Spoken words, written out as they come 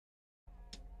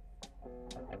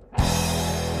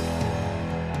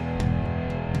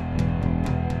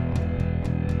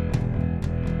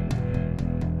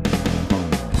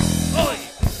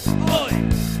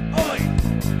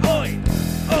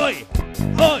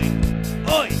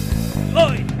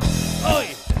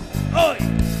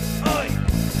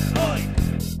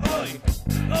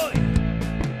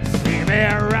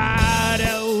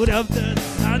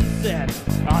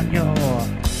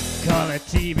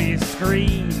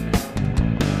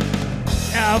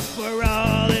enough for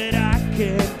all that I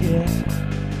can get,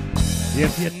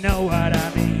 if you know what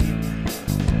I mean.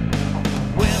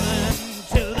 Women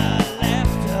to the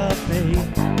left of me,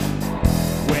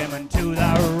 women to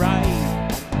the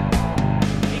right.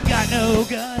 Ain't got no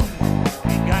gun,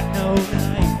 ain't got no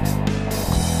knife.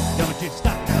 Don't you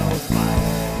stop no fight.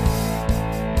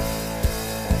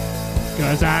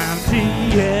 'Cause I'm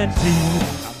TNT,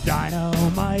 I'm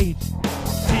dynamite.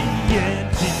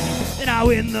 TNT, and I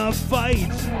win the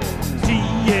fight.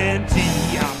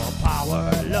 TNT, I'm a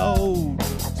power load.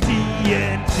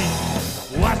 TNT,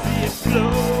 watch me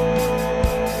explode.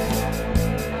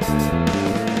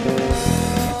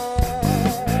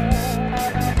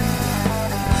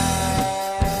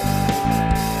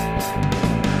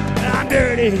 I'm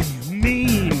dirty,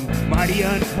 mean, mighty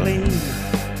unclean.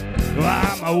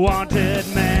 I'm a wanted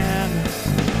man.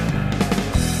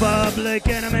 Public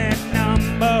enemy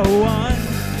number one.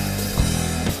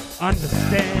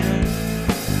 Understand.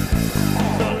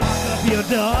 So lock up your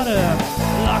daughter,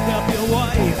 lock up your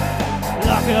wife,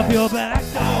 lock up your back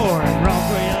door and run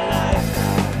for your life.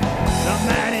 The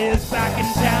man is back in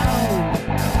town.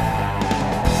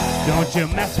 Don't you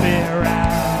mess me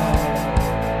around.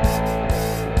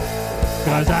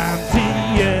 'Cause I'm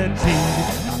TNT,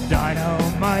 I'm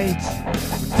dynamite.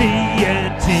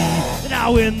 TNT, and I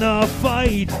win the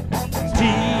fight.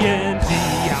 TNT,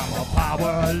 I'm a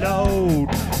power load.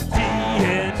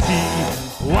 TNT,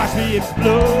 watch me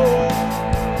explode.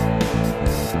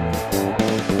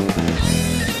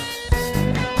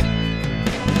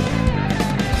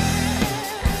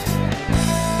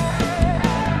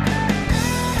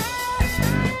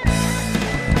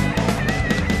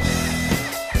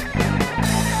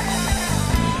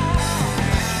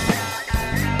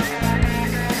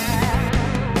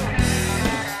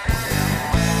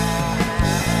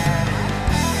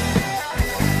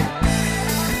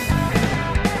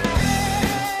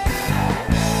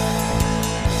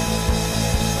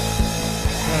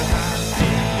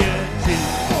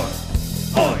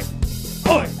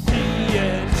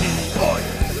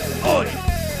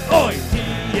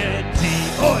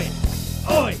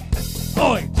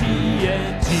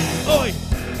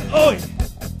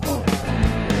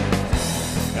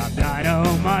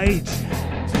 'Dynamite.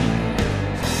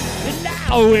 And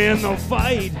now in the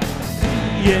fight,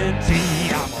 TNT,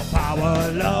 I'm a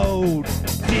power load.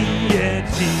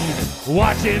 TNT,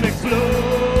 watch him explode.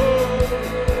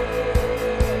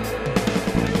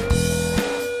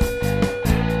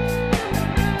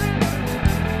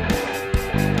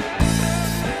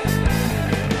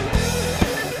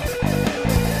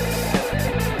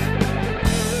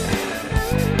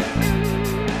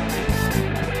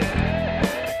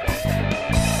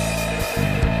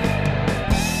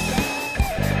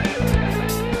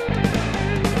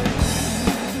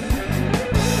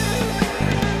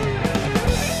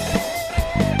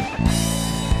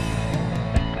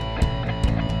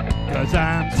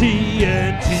 I'm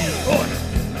TNT, oi,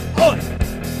 oi,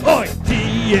 oi,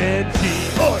 TNT,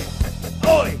 oi,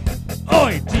 oi,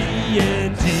 oi,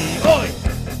 TNT, oi,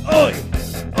 oi,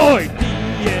 oi,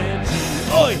 TNT,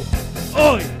 oi,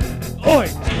 oi, oi,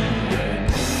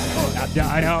 TNT, I'm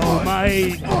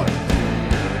dynamite,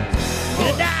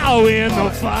 and now in the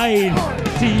fight,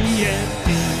 TNT,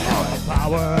 I'm a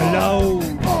power load,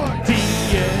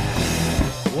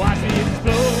 TNT, watch me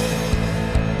explode.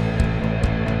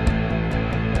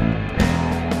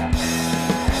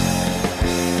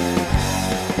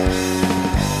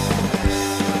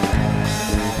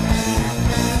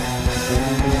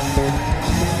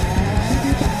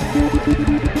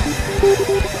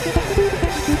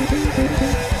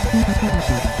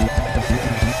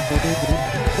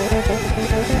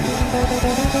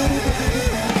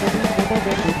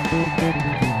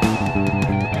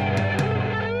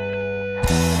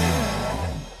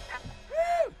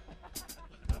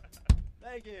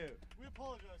 Thank you. We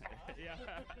apologize for that. Yeah.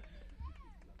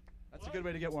 That's a good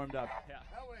way to get warmed up. Yeah.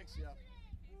 That works, yeah.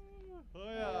 Oh,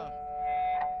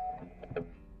 yeah.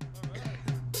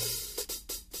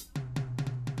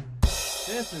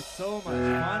 This is so much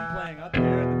fun playing up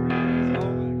here in the breeze.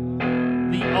 Oh my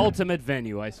god. The ultimate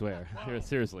venue, I swear.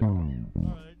 Seriously.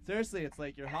 Seriously, it's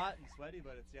like you're hot and sweaty,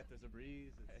 but it's yet there's a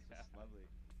breeze. It's just lovely.